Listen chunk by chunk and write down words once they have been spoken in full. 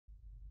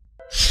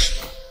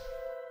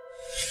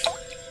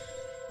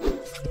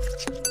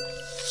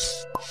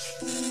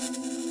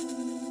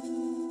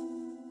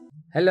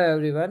Hello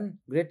everyone,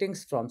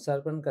 greetings from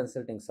Serpent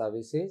Consulting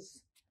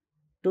Services.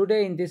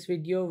 Today in this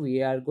video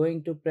we are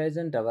going to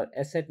present our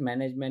asset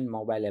management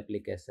mobile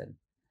application.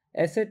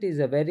 Asset is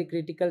a very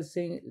critical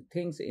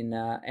things in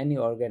any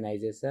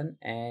organization,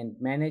 and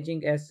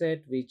managing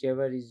asset,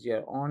 whichever is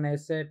your own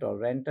asset or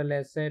rental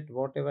asset,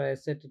 whatever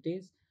asset it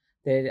is,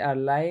 they are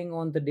lying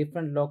on the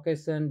different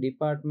location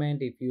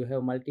department. If you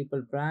have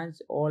multiple branch,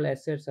 all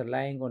assets are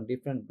lying on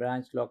different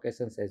branch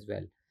locations as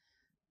well.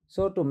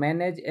 So to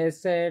manage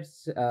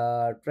assets,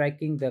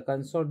 tracking the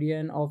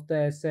consortium of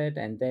the asset,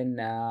 and then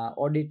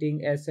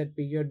auditing asset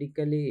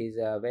periodically is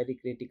a very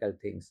critical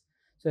things.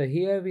 So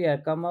here we are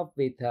come up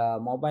with a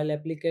mobile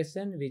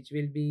application which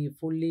will be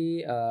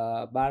fully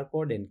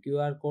barcode and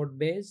QR code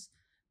based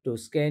to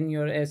scan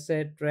your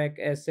asset, track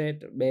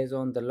asset based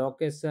on the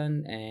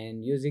location,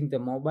 and using the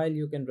mobile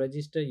you can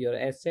register your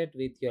asset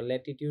with your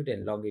latitude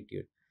and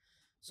longitude.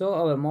 So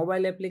our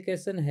mobile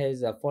application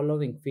has a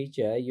following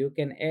feature. You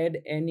can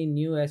add any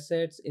new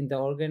assets in the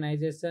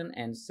organization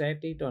and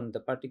set it on the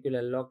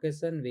particular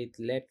location with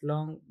let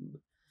long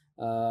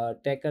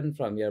taken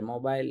from your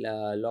mobile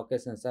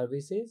location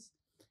services.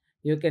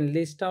 You can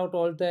list out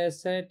all the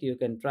asset. You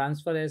can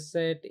transfer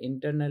asset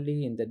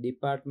internally in the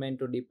department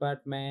to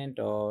department,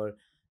 or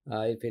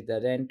if it's a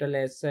rental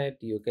asset,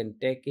 you can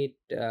take it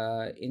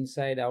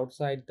inside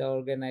outside the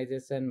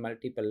organization,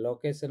 multiple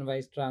location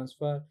wise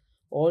transfer.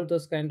 All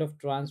those kind of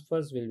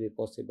transfers will be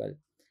possible.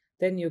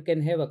 Then you can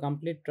have a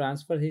complete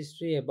transfer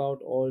history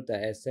about all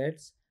the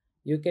assets.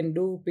 You can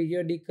do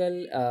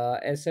periodical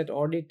asset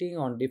auditing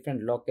on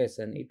different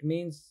location. It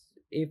means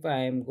if I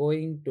am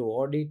going to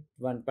audit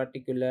one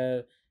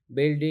particular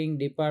building,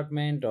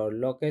 department, or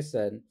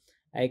location,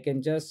 I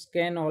can just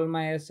scan all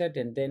my asset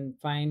and then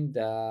find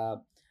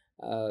the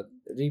uh,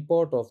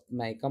 report of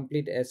my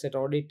complete asset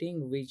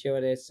auditing,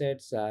 whichever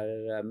assets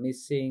are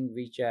missing,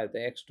 which are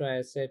the extra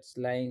assets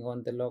lying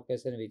on the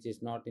location which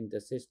is not in the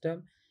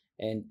system,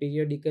 and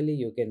periodically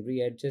you can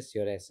readjust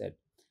your asset,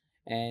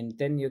 and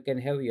then you can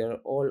have your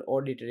all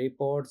audit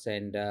reports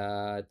and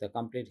the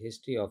complete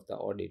history of the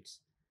audits.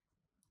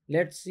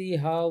 Let's see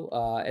how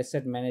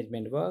asset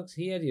management works.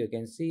 Here you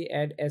can see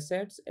add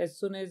assets. As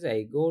soon as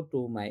I go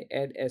to my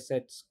add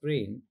asset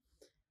screen,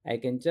 I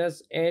can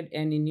just add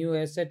any new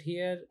asset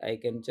here. I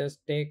can just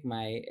take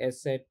my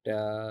asset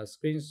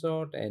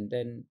screenshot, and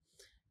then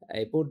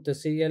I put the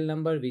serial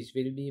number, which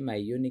will be my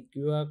unique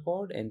QR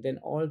code, and then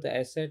all the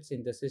assets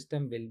in the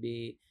system will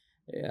be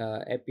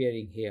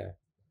appearing here.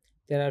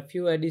 There are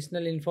few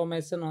additional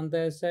information on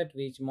the asset,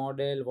 which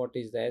model, what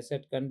is the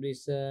asset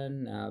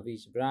condition,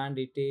 which brand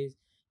it is,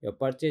 your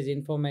purchase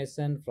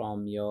information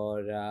from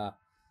your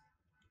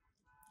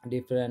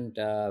different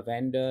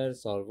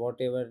vendors or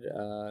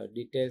whatever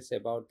details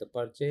about the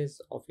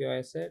purchase of your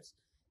assets,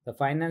 the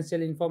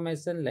financial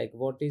information like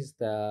what is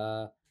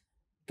the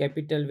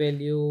capital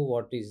value,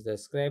 what is the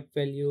scrap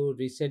value,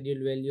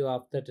 residual value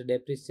after the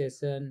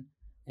depreciation,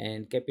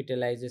 and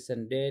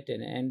capitalization date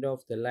and end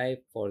of the life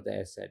for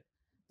the asset.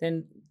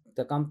 Then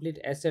the complete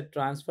asset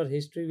transfer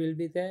history will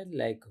be there,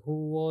 like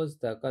who was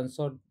the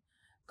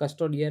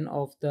custodian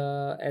of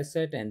the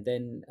asset, and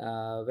then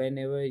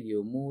whenever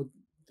you move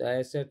the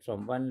asset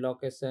from one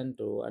location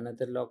to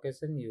another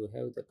location, you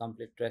have the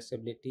complete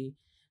traceability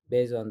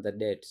based on the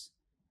dates.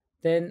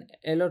 Then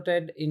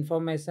allotted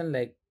information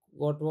like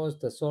what was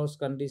the source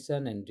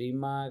condition and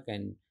remark,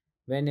 and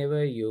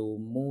whenever you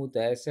move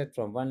the asset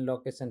from one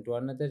location to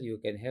another, you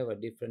can have a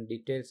different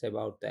details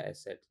about the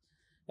asset.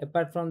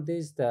 Apart from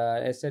this,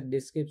 the asset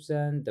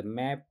description, the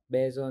map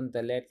based on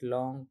the lat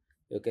long,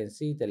 you can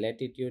see the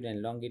latitude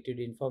and longitude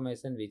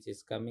information which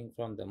is coming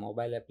from the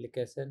mobile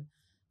application.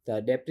 The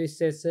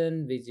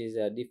depreciation, which is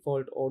a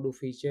default Odoo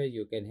feature,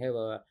 you can have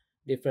a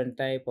different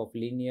type of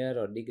linear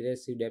or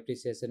digressive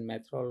depreciation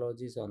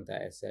methodologies on the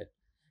asset.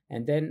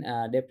 And then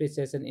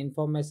depreciation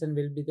information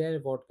will be there,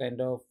 what kind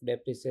of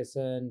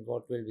depreciation,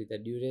 what will be the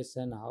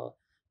duration, how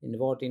in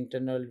what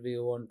internal we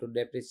want to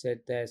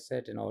depreciate the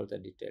asset, and all the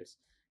details.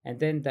 And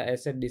then the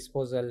asset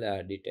disposal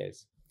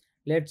details.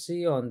 Let's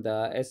see on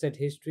the asset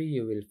history,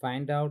 you will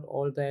find out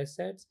all the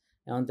assets.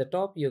 And on the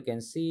top you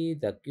can see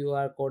the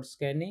QR code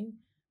scanning,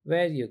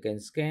 where you can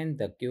scan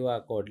the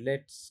QR code.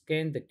 Let's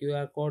scan the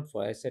QR code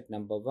for asset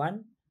number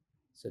 1.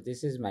 So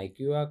this is my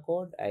QR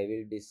code. I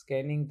will be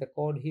scanning the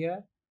code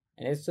here,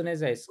 and as soon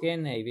as I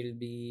scan, I will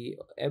be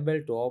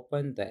able to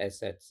open the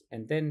assets,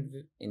 and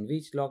then in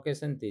which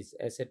location this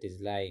asset is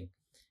lying.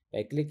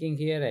 By clicking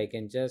here, I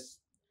can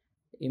just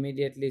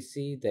immediately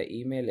see the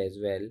email as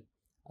well,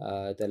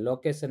 the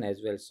location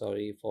as well,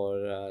 sorry, for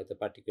the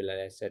particular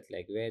asset,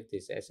 like where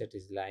this asset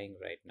is lying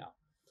right now.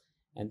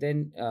 And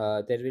then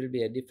there will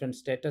be a different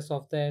status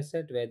of the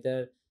asset,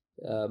 whether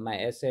my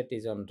asset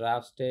is on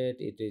draft state,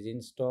 it is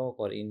in stock,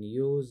 or in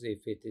use. If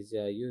it is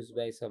used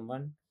by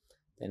someone,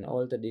 then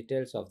all the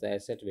details of the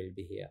asset will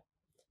be here.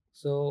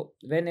 So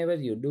whenever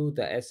you do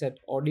the asset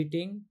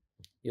auditing,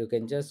 you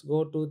can just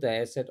go to the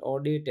asset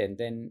audit, and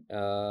then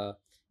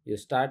you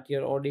start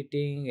your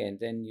auditing, and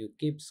then you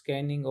keep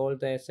scanning all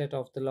the asset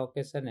of the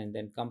location, and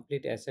then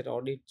complete asset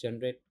audit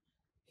generate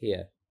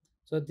here.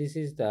 So this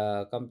is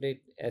the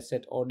complete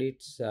asset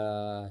audits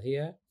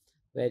here,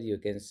 where you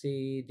can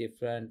see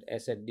different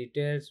asset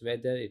details,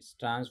 whether it's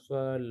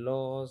transfer,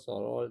 loss,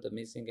 or all the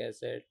missing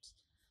assets.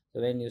 So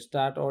when you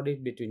start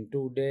audit between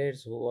two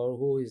dates,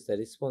 who is the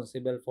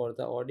responsible for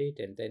the audit,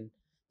 and then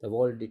the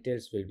whole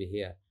details will be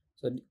here.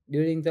 So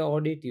during the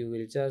audit, you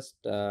will just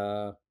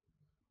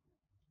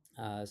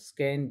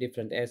scan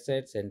different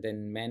assets and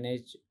then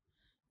manage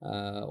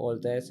all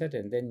the asset,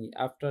 and then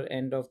after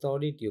end of the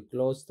audit you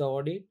close the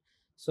audit.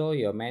 So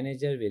your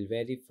manager will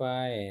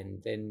verify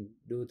and then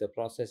do the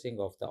processing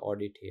of the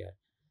audit here.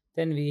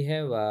 Then we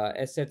have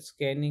asset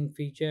scanning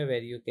feature,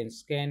 where you can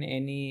scan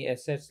any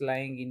assets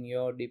lying in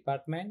your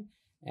department,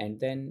 and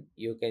then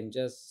you can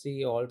just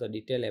see all the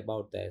detail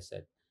about the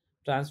asset.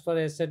 Transfer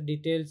asset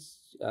details,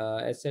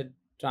 asset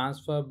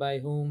transfer by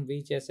whom,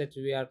 which assets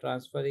we are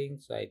transferring.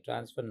 So I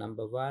transfer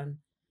number one,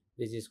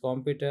 which is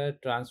computer.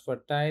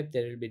 Transfer type,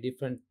 there will be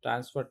different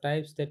transfer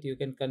types that you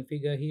can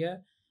configure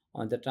here.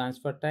 On the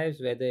transfer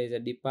types, whether it's a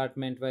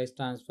department wise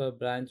transfer,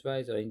 branch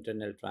wise, or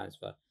internal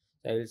transfer.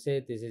 So I will say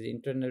this is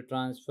internal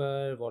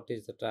transfer. What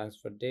is the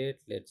transfer date?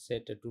 Let's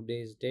set a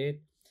today's date.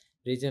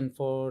 Reason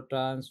for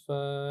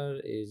transfer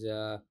is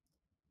a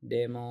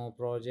demo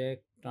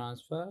project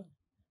transfer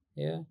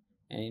here.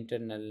 And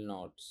internal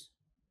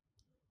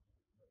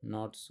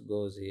notes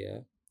goes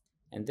here,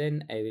 and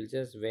then I will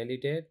just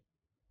validate.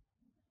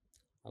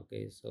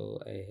 Okay,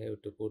 so I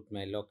have to put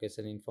my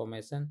location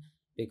information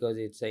because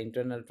it's an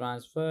internal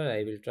transfer.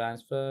 I will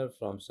transfer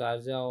from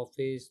Sharjah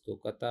office to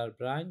Qatar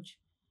branch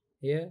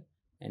here,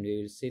 and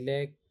we will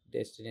select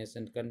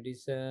destination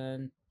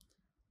condition.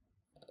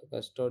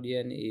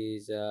 Custodian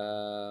is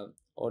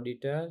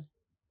auditor.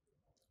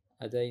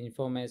 Other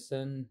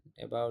information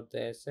about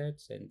the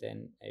assets, and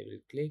then I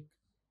will click.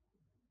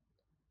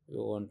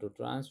 You want to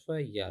transfer?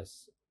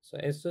 Yes. So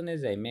as soon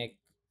as I make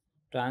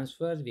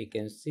transfer, we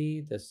can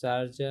see the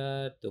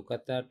Sharjah to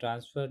Qatar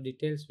transfer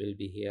details will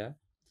be here.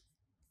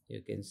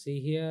 You can see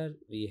here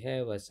we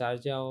have a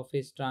Sharjah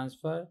office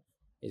transfer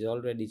is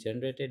already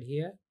generated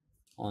here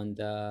on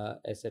the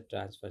asset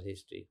transfer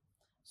history.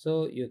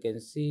 So you can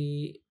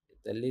see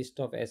the list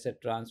of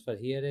asset transfer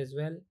here as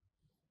well.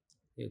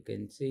 You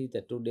can see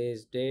the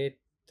today's date,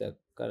 the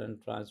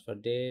current transfer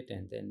date,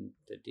 and then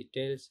the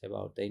details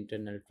about the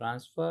internal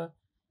transfer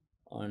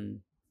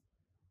on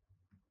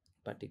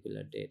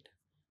particular date.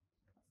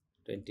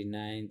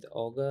 29th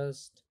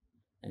August,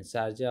 and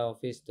Sharjah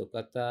office to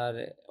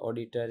Qatar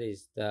auditor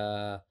is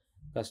the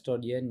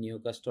new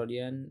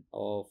custodian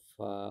of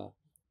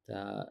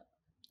the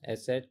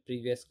asset.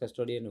 Previous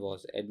custodian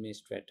was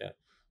administrator.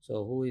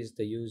 So who is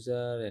the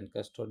user and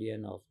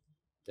custodian of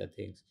the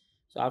things?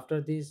 So after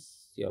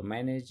this, your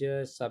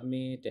manager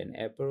submit and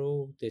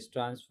approve this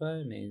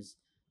transfer, means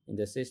in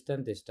the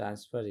system this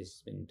transfer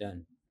is been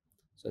done.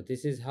 So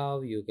this is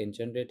how you can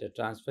generate a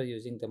transfer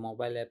using the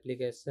mobile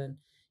application.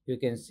 You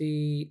can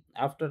see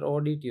after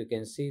audit, you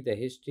can see the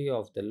history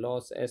of the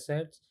lost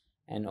assets,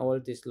 and all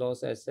these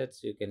lost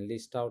assets you can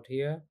list out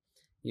here.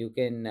 You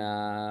can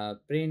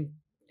print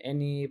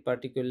any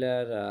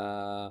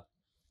particular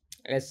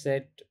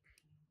asset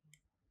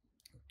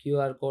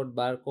QR code,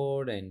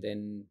 barcode, and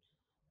then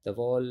the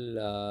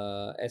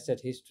whole asset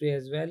history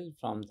as well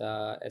from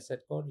the asset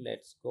code.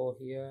 Let's go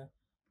here.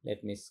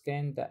 Let me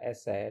scan the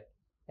asset.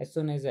 As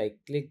soon as I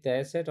click the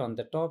asset on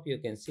the top, you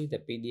can see the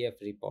PDF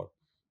report.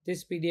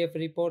 This PDF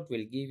report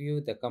will give you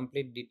the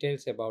complete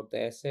details about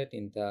the asset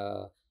in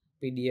the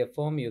PDF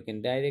form. You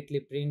can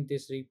directly print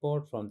this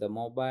report from the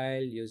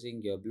mobile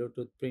using your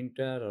Bluetooth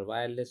printer or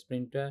wireless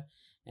printer,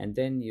 and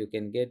then you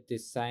can get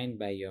this signed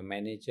by your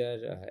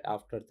manager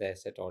after the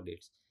asset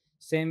audits.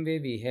 Same way,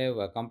 we have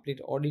a complete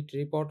audit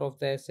report of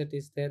the asset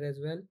is there as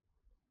well.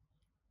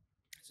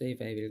 So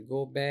if I will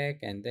go back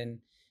and then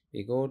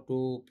we go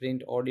to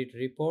print audit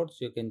reports,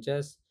 you can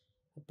just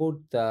put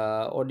the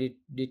audit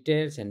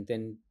details and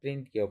then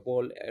print your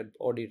whole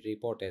audit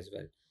report as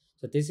well.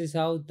 So this is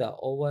how the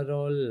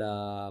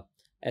overall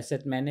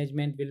asset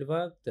management will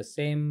work. The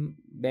same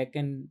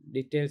backend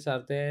details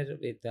are there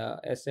with the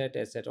asset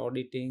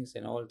auditings,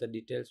 and all the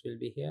details will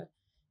be here.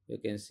 You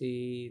can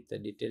see the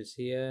details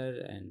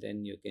here, and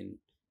then you can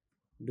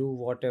do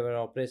whatever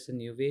operation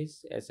you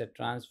wish. Asset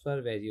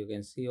transfer, where you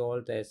can see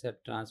all the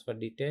asset transfer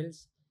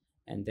details,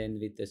 and then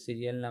with the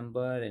serial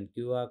number and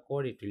QR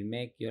code, it will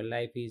make your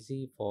life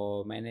easy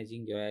for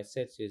managing your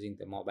assets using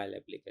the mobile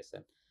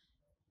application.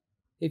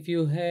 If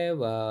you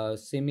have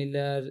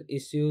similar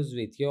issues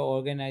with your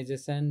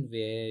organization,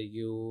 where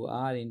you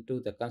are into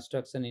the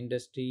construction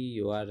industry,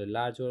 you are a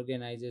large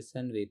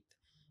organization with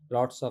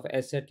lots of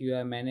asset you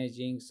are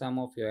managing. Some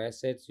of your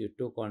assets you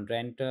took on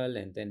rental,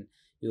 and then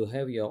you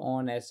have your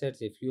own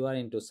assets. If you are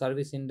into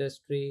service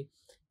industry,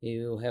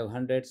 you have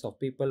hundreds of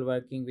people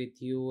working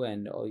with you,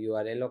 and or you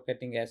are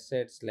allocating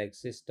assets like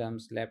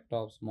systems,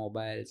 laptops,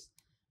 mobiles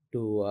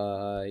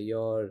to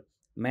your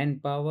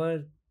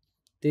manpower.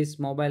 This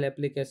mobile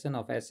application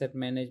of asset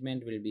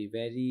management will be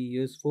very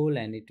useful,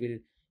 and it will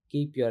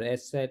keep your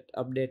asset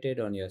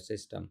updated on your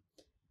system.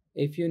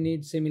 If you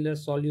need similar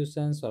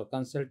solutions or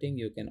consulting,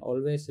 you can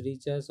always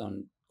reach us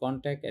on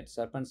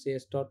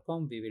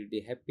contact@serpentcs.com. We will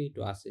be happy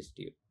to assist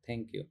you.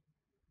 Thank you.